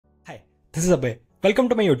this is Abhay. Welcome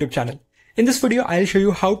to my YouTube channel. In this video, I'll show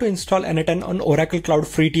you how to install n8n on Oracle Cloud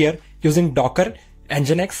free tier using Docker,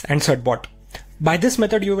 Nginx and Certbot. By this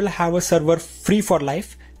method, you will have a server free for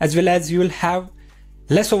life, as well as you will have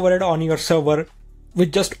less overhead on your server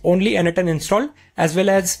with just only n8n installed, as well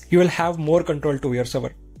as you will have more control to your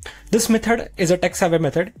server. This method is a tech-savvy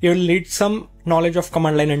method. You will need some knowledge of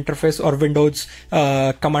command line interface or Windows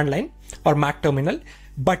command line or Mac terminal.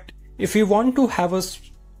 But if you want to have a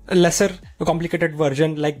lesser complicated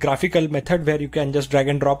version like graphical method where you can just drag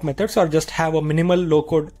and drop methods or just have a minimal low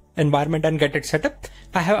code environment and get it set up,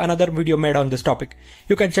 I have another video made on this topic.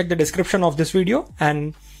 You can check the description of this video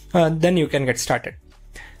and then you can get started.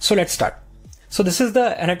 So let's start. So this is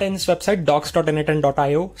the n8n's website,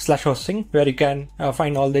 docs.n8n.io/hosting, where you can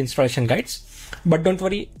find all the installation guides. But don't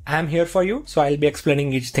worry, I'm here for you. So I'll be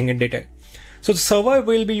explaining each thing in detail. So the server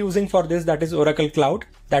we'll be using for this, that is Oracle Cloud.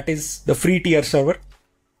 That is the free tier server.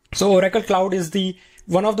 So Oracle Cloud is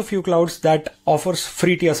one of the few clouds that offers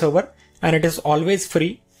free tier server, and it is always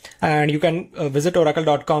free. And you can visit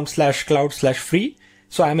oracle.com/cloud/free.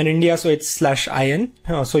 So I'm in India, so it's /in.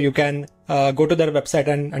 So you can go to their website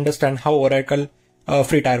and understand how Oracle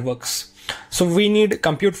free tier works. So we need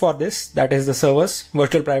compute for this. That is the servers,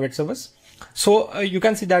 virtual private servers. So you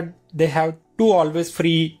can see that they have two always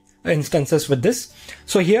free instances with this.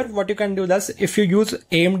 So here what you can do is, if you use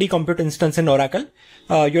AMD compute instance in Oracle,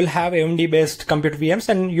 you'll have AMD based compute VMs,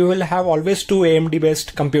 and you will have always two AMD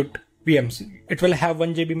based compute VMs. It will have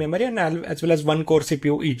 1 GB memory and as well as 1 core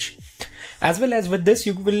CPU each. As well as with this,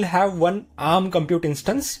 you will have one ARM compute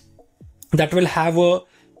instance that will have a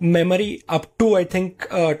memory up to, I think,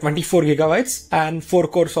 24 gigabytes and 4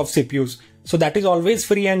 cores of CPUs. So that is always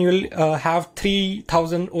free, and you'll have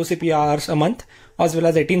 3000 OCP hours a month, as well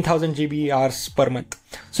as 18,000 GB hours per month.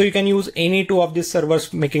 So you can use any two of these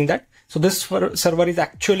servers making that. So this server is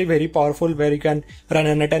actually very powerful, where you can run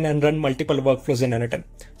n8n and run multiple workflows in n8n.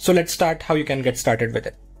 So let's start how you can get started with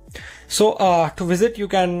it. So to visit, you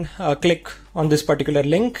can click on this particular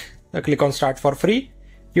link, click on start for free.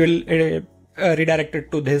 You will redirect it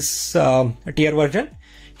to this tier version.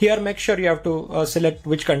 Here, make sure you have to select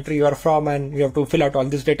which country you are from, and you have to fill out all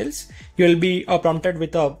these details. You will be prompted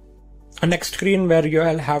with a next screen where you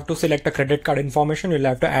will have to select a credit card information. You'll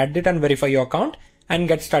have to add it and verify your account and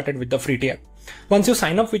get started with the free tier. Once you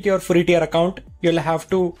sign up with your free tier account, you'll have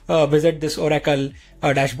to visit this Oracle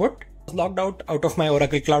dashboard. I was logged out of my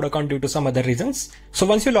Oracle Cloud account due to some other reasons. So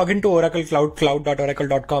once you log into Oracle Cloud,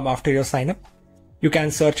 cloud.oracle.com after your sign up, you can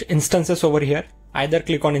search instances over here. Either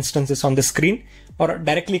click on instances on the screen or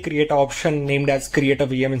directly create an option named as create a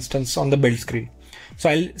VM instance on the build screen. So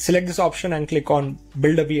I'll select this option and click on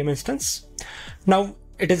build a VM instance. Now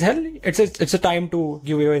it's a time to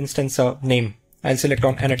give your instance a name. I'll select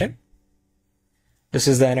on n8n. This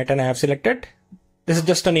is the n8n I have selected. This is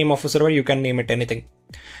just a name of a server. You can name it anything.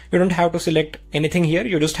 You don't have to select anything here.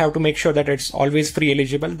 You just have to make sure that it's always free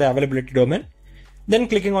eligible, the availability domain. Then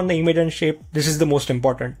clicking on the image and shape. This is the most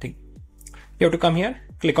important thing. You have to come here,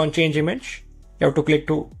 click on change image. You have to click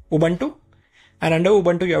to Ubuntu, and under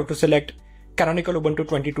Ubuntu, you have to select canonical Ubuntu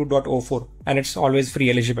 22.04, and it's always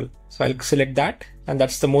free eligible. So I'll select that, and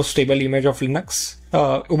that's the most stable image of Linux,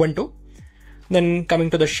 Ubuntu. Then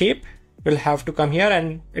coming to the shape, you'll have to come here,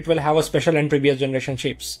 and it will have a special and previous generation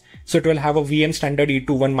shapes. So it will have a VM standard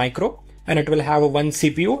E21 micro, and it will have a 1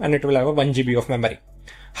 CPU, and it will have a 1 GB of memory.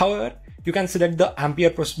 However, you can select the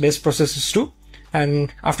Ampere based processes too.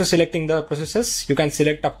 And after selecting the processes, you can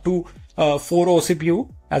select up to 4 OCPU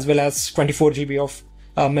as well as 24 GB of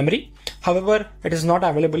memory. However, it is not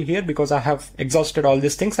available here because I have exhausted all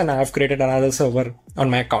these things and I have created another server on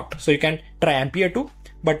my account. So you can try Ampere too,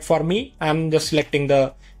 but for me, I'm just selecting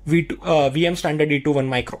the VM standard E21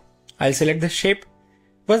 micro. I'll select this shape.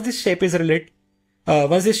 Once this shape is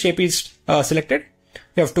selected,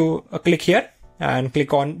 you have to click here and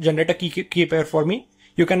click on generate a key pair for me.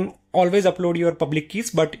 You can always upload your public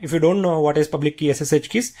keys, but if you don't know what is public key SSH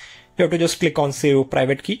keys, you have to just click on save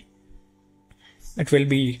private key. It will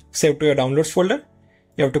be saved to your downloads folder.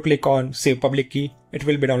 You have to click on save public key. It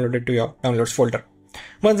will be downloaded to your downloads folder.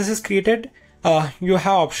 Once this is created, you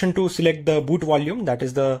have option to select the boot volume. That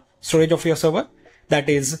is the storage of your server. That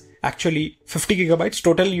is actually 50 gigabytes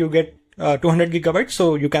total. You get 200 gigabytes.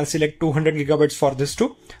 So you can select 200 gigabytes for this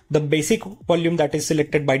too. The basic volume that is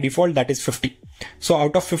selected by default, that is 50. So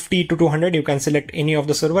out of 50 to 200, you can select any of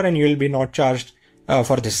the server and you will be not charged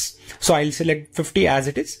for this. So I'll select 50 as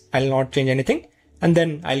it is. I'll not change anything. And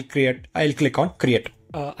then I'll click on create.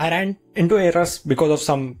 I ran into errors because of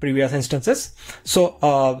some previous instances.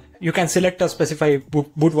 So you can select a specified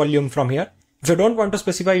boot volume from here. If you don't want to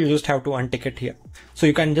specify, you just have to untick it here. So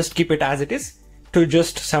you can just keep it as it is. To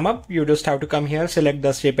just sum up, you just have to come here, select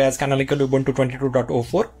the shape as canonical Ubuntu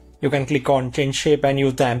 22.04. You can click on change shape and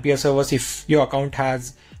use the Ampere servers if your account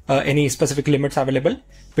has any specific limits available.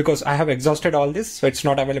 Because I have exhausted all this, so it's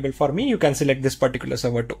not available for me. You can select this particular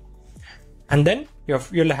server too. And then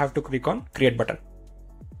you'll have to click on create button.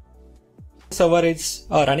 Server is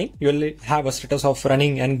running. You'll have a status of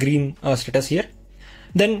running and green status here.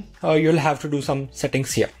 Then you'll have to do some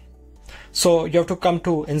settings here. So you have to come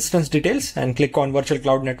to instance details and click on virtual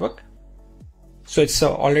cloud network. So it's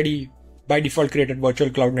already by default created virtual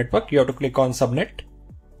cloud network. You have to click on subnet.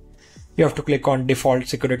 You have to click on default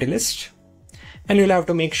security list, and you'll have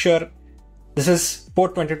to make sure this is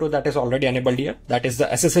port 22 that is already enabled here. That is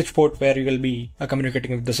the SSH port where you will be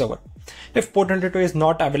communicating with the server. If port 22 is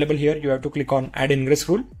not available here, you have to click on add ingress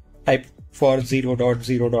rule, type for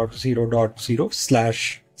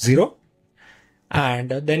 0.0.0.0/0. And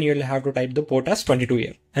then you'll have to type the port as 22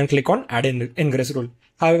 here and click on add ingress rule.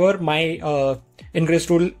 However, my ingress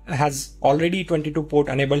rule has already 22 port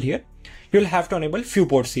enabled here. You'll have to enable few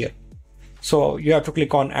ports here. So you have to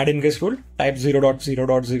click on add ingress rule, type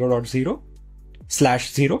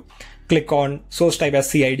 0.0.0.0/0. Click on source type as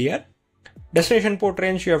CIDR. Destination port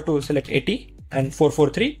range, you have to select 80 and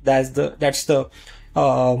 443. That's the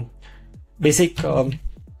basic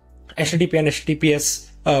HTTP and HTTPS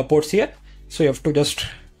ports here. So you have to just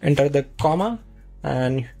enter the comma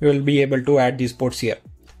and you will be able to add these ports here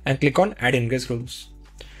and click on add ingress rules.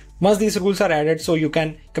 Once these rules are added, so you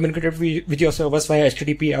can communicate with your servers via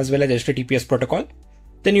HTTP as well as HTTPS protocol.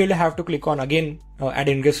 Then you'll have to click on again add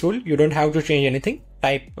ingress rule. You don't have to change anything.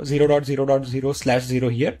 Type 0.0.0/0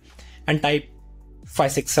 here and type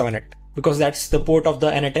 5678 because that's the port of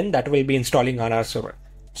the n8n that will be installing on our server.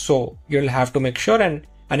 So you'll have to make sure and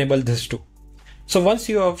enable this too. So once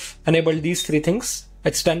you have enabled these three things,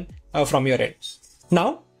 it's done from your end.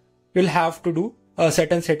 Now you'll have to do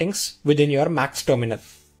certain settings within your Mac's terminal.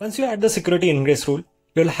 Once you add the security ingress rule,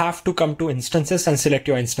 you'll have to come to instances and select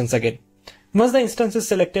your instance again. Once the instance is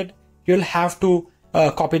selected, you'll have to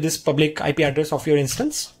copy this public IP address of your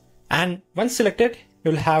instance. And once selected,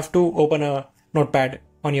 you'll have to open a notepad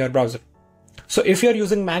on your browser. So if you're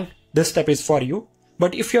using Mac, this step is for you.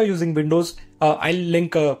 But if you're using Windows, I'll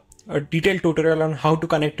link a detailed tutorial on how to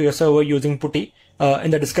connect to your server using PuTTY in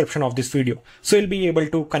the description of this video. So you'll be able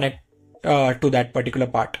to connect to that particular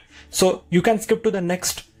part. So you can skip to the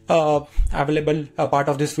next available part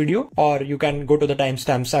of this video, or you can go to the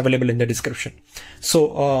timestamps available in the description.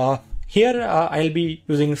 So here I'll be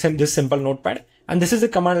using this simple notepad, and this is a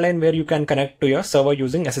command line where you can connect to your server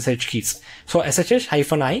using SSH keys. So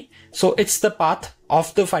SSH-I, so it's the path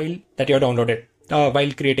of the file that you downloaded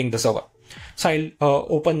while creating the server. So I'll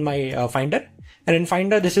open my Finder, and in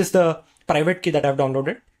Finder, this is the private key that I've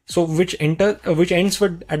downloaded. So which ends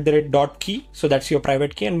with @.key, so that's your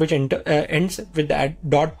private key, and which ends with the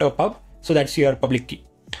 .pub, so that's your public key.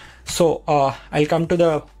 So I'll come to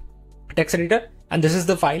the text editor, and this is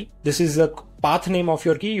the file. This is the path name of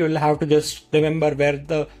your key. You'll have to just remember where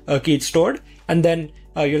the key is stored, and then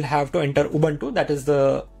you'll have to enter Ubuntu, that is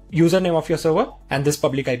the username of your server, and this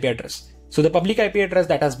public IP address. So the public IP address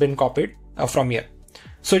that has been copied from here.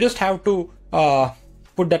 So you just have to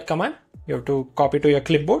put that command. You have to copy to your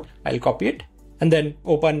clipboard. I'll copy it and then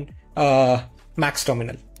open Mac's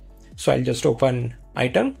terminal. So I'll just open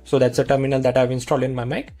item. So that's a terminal that I've installed in my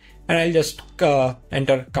Mac, and I'll just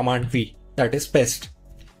enter command V, that is paste.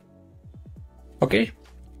 Okay.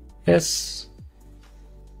 Yes.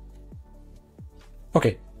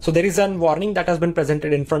 Okay. So there is a warning that has been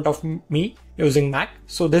presented in front of me using Mac.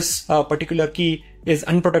 So this particular key is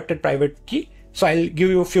unprotected private key. So I'll give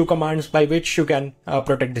you a few commands by which you can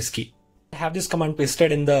protect this key. I have this command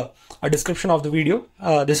pasted in the description of the video.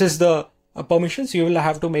 This is the permissions. You will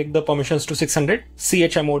have to make the permissions to 600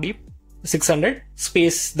 chmod 600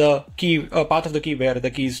 space the key path of the key where the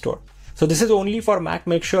key is stored. So this is only for Mac.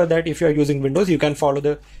 Make sure that if you are using Windows, you can follow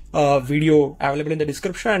the video available in the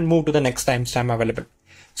description and move to the next timestamp available.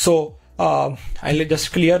 So I'll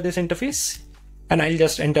just clear this interface, and I'll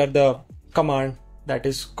just enter the command that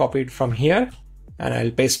is copied from here, and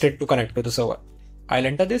I'll paste it to connect to the server. I'll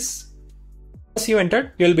enter this. Once you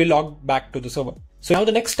entered, you'll be logged back to the server. So now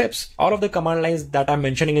the next steps, all of the command lines that I'm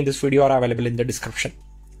mentioning in this video are available in the description.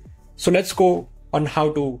 So let's go on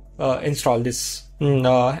how to install this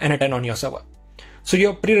n8n on your server. So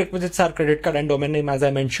your prerequisites are credit card and domain name. As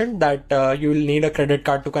I mentioned, that you will need a credit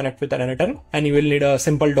card to connect with n8n, and you will need a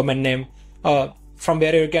simple domain name from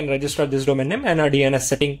where you can register this domain name, and a DNS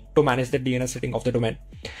setting to manage the DNS setting of the domain.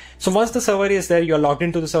 So once the server is there, you're logged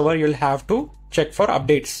into the server, you'll have to check for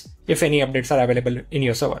updates if any updates are available in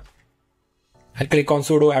your server. I'll click on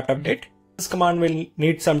sudo apt update. This command will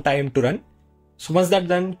need some time to run. So once that's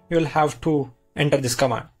done, you'll have to enter this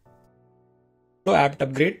command. So apt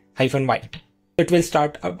upgrade -y. It will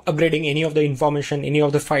start upgrading any of the information, any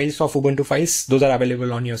of the files of Ubuntu files, those are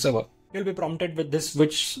available on your server. You'll be prompted with this,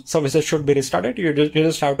 which services should be restarted. You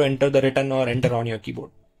just have to enter the return or enter on your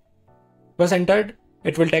keyboard. Once entered,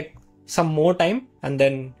 it will take some more time and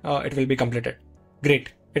then it will be completed. Great,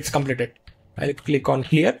 it's completed. I'll click on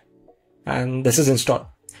clear and this is installed.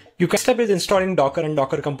 You can step is installing Docker and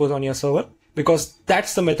Docker Compose on your server because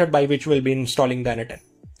that's the method by which we'll be installing the n8n.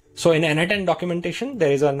 So in n8n documentation,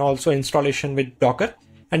 there is an also installation with Docker,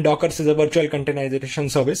 and Docker is a virtual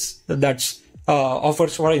containerization service that's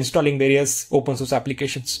offers for installing various open source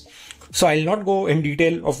applications. So I'll not go in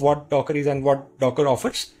detail of what Docker is and what Docker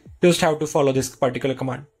offers. Just have to follow this particular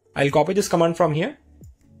command. I'll copy this command from here.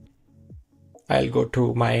 I'll go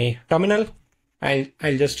to my terminal.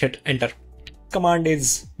 I'll just hit enter. Command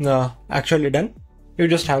is actually done. You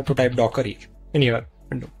just have to type Docker here in your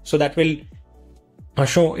window. So that will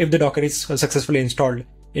show if the Docker is successfully installed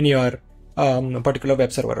in your particular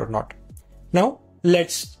web server or not. Now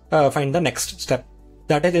let's find the next step.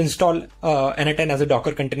 That is install n8n as a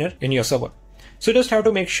Docker container in your server. So you just have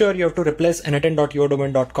to make sure you have to replace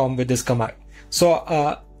n8n.yourdomain.com with this command. So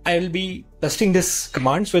I will be testing this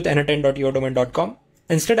commands with n8n.yourdomain.com.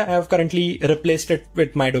 Instead, I have currently replaced it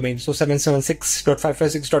with my domain. So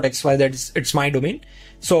 776.556.xyz, it's my domain.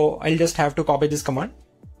 So I'll just have to copy this command.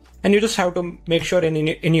 And you just have to make sure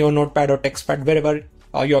in your notepad or textpad, wherever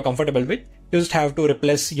you're comfortable with, you just have to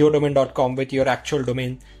replace yourdomain.com with your actual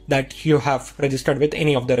domain that you have registered with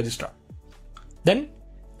any of the registrar. Then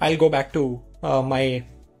I'll go back to my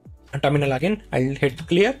terminal again. I'll hit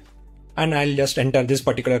clear and I'll just enter this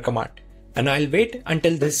particular command. And I'll wait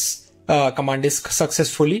until this command is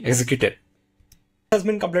successfully executed. It has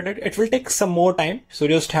been completed. It will take some more time. So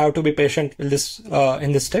you just have to be patient in this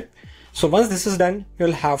step. So once this is done,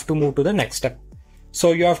 you'll have to move to the next step.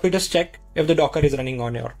 So you have to just check if the Docker is running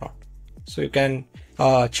on or not. So you can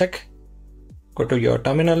check, go to your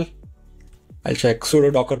terminal. I'll check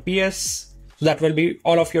sudo docker ps. So that will be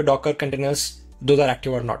all of your Docker containers, those are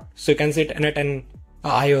active or not. So you can see it n8n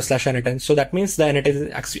io/n8n. So that means the n8n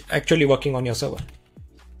is actually working on your server.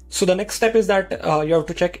 So the next step is that you have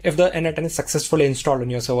to check if the n8n is successfully installed on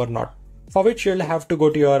your server or not. For which you'll have to go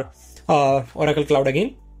to your Oracle Cloud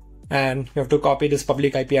again. And you have to copy this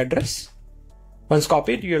public IP address. Once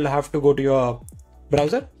copied, you'll have to go to your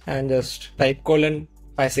browser and just type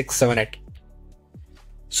 :5678.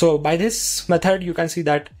 So by this method, you can see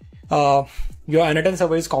that your n8n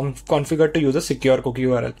server is configured to use a secure cookie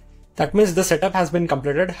URL. That means the setup has been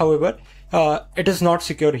completed. However, it is not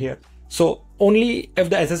secure here. So only if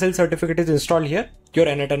the SSL certificate is installed here, your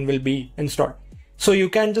n8n will be installed. So you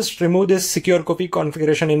can just remove this secure copy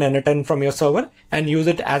configuration in n8n from your server and use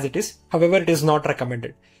it as it is. However, it is not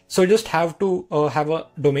recommended. So you just have to have a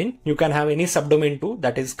domain. You can have any subdomain too.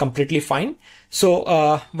 That is completely fine.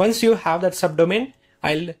 So once you have that subdomain,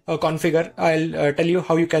 I'll tell you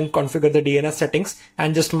how you can configure the DNS settings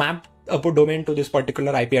and just map a domain to this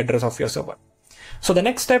particular IP address of your server. So the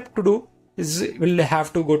next step to do is we'll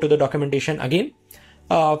have to go to the documentation again.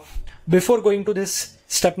 Before going to this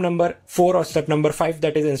step number 4 or step number 5,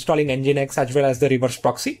 that is installing Nginx as well as the reverse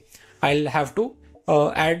proxy, I'll have to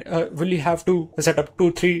we'll have to set up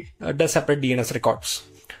 2-3 separate DNS records.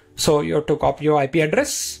 So you have to copy your IP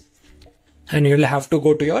address and you'll have to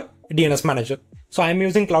go to your DNS manager. So I'm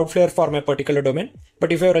using Cloudflare for my particular domain,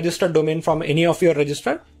 but if you have registered domain from any of your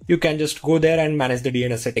registrar, you can just go there and manage the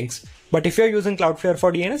DNS settings. But if you're using Cloudflare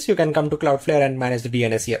for DNS, you can come to Cloudflare and manage the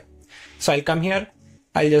DNS here. So I'll come here.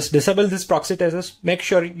 I'll just disable this proxy test. Make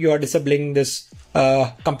sure you are disabling this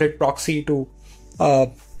complete proxy to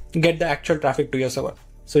get the actual traffic to your server.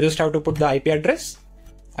 So just have to put the IP address.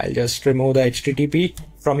 I'll just remove the HTTP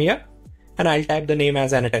from here and I'll type the name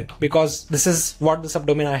as n8n because this is what the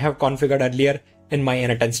subdomain I have configured earlier in my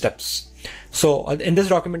n8n steps. So in this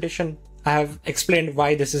documentation, I have explained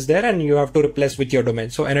why this is there and you have to replace with your domain.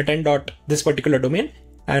 So n8n dot this particular domain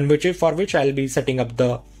and for which I'll be setting up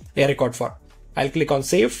the A record for. I'll click on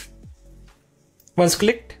save. Once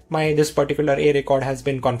clicked, this particular A record has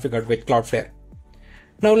been configured with Cloudflare.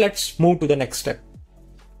 Now let's move to the next step.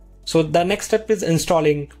 So the next step is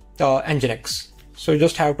installing Nginx. So you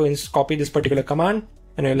just have to copy this particular command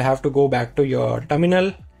and you'll have to go back to your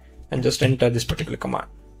terminal and just enter this particular command.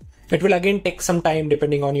 It will again take some time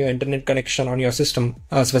depending on your internet connection on your system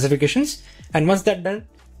specifications. And once that's done,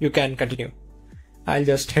 you can continue. I'll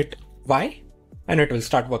just hit Y and it will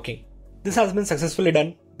start working. This has been successfully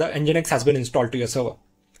done. The Nginx has been installed to your server.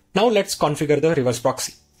 Now let's configure the reverse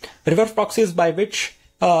proxy. Reverse proxy is by which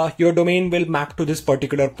your domain will map to this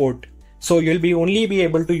particular port. So you'll only be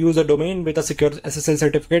able to use a domain with a secure SSL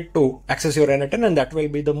certificate to access your n8n, and that will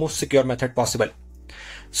be the most secure method possible.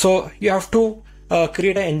 So you have to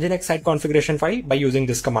create an Nginx site configuration file by using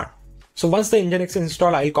this command. So once the Nginx is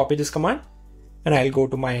installed, I'll copy this command and I'll go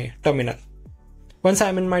to my terminal. Once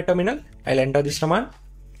I'm in my terminal, I'll enter this command,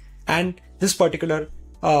 and this particular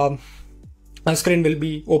screen will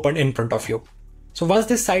be opened in front of you. So once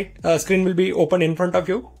this site screen will be open in front of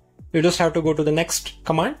you, you just have to go to the next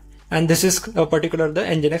command, and this is the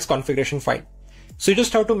Nginx configuration file. So you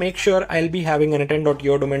just have to make sure I'll be having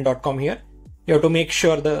n8n.yourdomain.com here. You have to make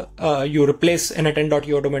sure you replace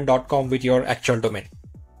n8n.yourdomain.com with your actual domain.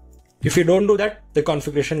 If you don't do that, the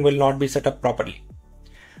configuration will not be set up properly.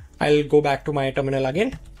 I'll go back to my terminal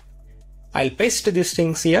again. I'll paste these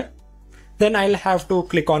things here. Then I'll have to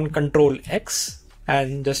click on Control X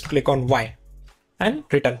and just click on Y and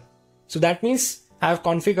return. So that means I've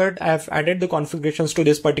added the configurations to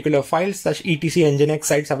this particular file / etc nginx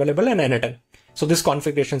sites available and n8n. So these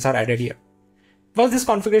configurations are added here. Once these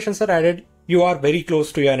configurations are added, you are very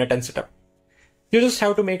close to your n8n setup. You just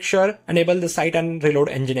have to make sure enable the site and reload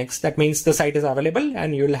Nginx. That means the site is available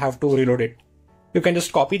and you'll have to reload it. You can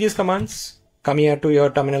just copy these commands, come here to your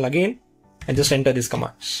terminal again and just enter these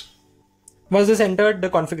commands. Once this entered, the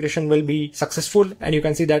configuration will be successful and you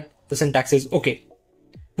can see that the syntax is okay.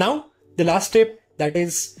 Now the last step, that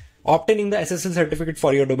is obtaining the SSL certificate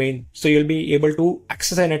for your domain. So you'll be able to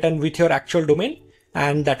access n8n with your actual domain,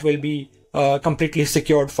 and that will be completely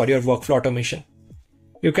secured for your workflow automation.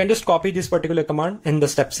 You can just copy this particular command in the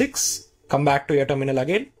step 6, come back to your terminal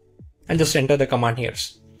again and just enter the command here.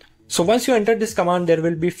 So once you enter this command, there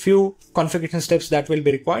will be few configuration steps that will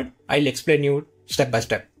be required. I'll explain you step by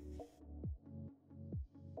step.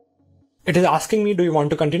 It is asking me, do you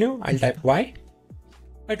want to continue? I'll type Y.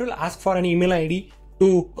 It will ask for an email ID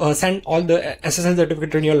to send all the SSL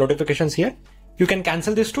certificate renewal notifications here. You can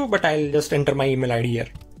cancel this too, but I'll just enter my email ID here.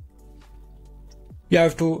 You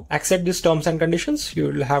have to accept these terms and conditions. You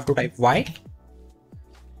will have to type Y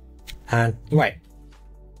and Y.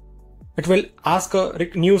 It will ask a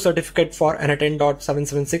new certificate for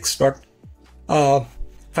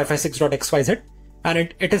n8n.776.556.xyz,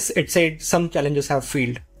 and it said some challenges have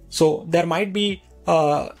failed. So there might be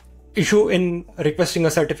issue in requesting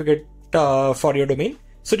a certificate for your domain.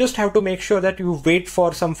 So just have to make sure that you wait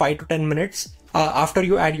for some 5 to 10 minutes after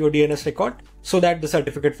you add your DNS record so that the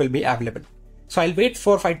certificate will be available. So I'll wait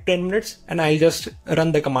for 5 to 10 minutes and I'll just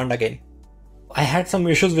run the command again. I had some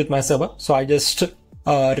issues with my server, so I just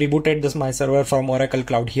rebooted my server from Oracle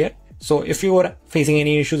Cloud here. So if you are facing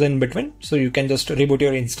any issues in between, so you can just reboot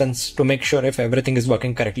your instance to make sure if everything is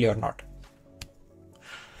working correctly or not.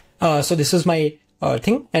 So this is my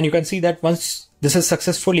thing, and you can see that once this is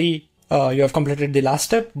successfully, you have completed the last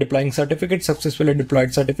step, deploying certificate, successfully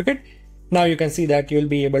deployed certificate. Now you can see that you'll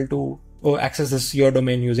be able to access your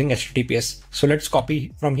domain using HTTPS. So let's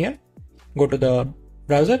copy from here, go to the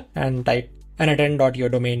browser and type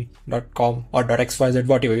n8n.yourdomain.com or .xyz,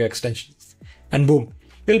 whatever your extension is, and boom,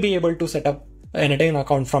 you'll be able to set up an n8n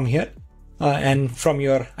account from here, and from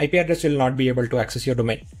your IP address you'll not be able to access your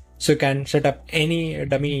domain. So you can set up any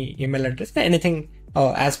dummy email address, anything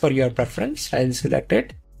as per your preference. I'll select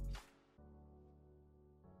it.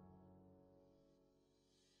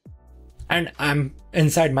 And I'm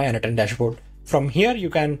inside my n8n dashboard. From here,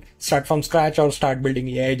 you can start from scratch or start building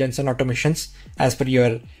AI agents and automations as per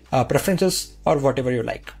your preferences or whatever you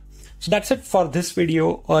like. So that's it for this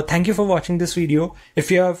video. Thank you for watching this video. If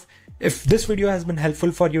this video has been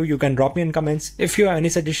helpful for you, you can drop me in comments. If you have any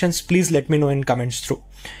suggestions, please let me know in comments through.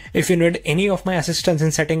 If you need any of my assistance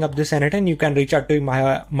in setting up this n8n, you can reach out to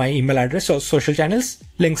my email address or social channels.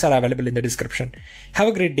 Links are available in the description. Have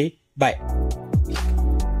a great day. Bye.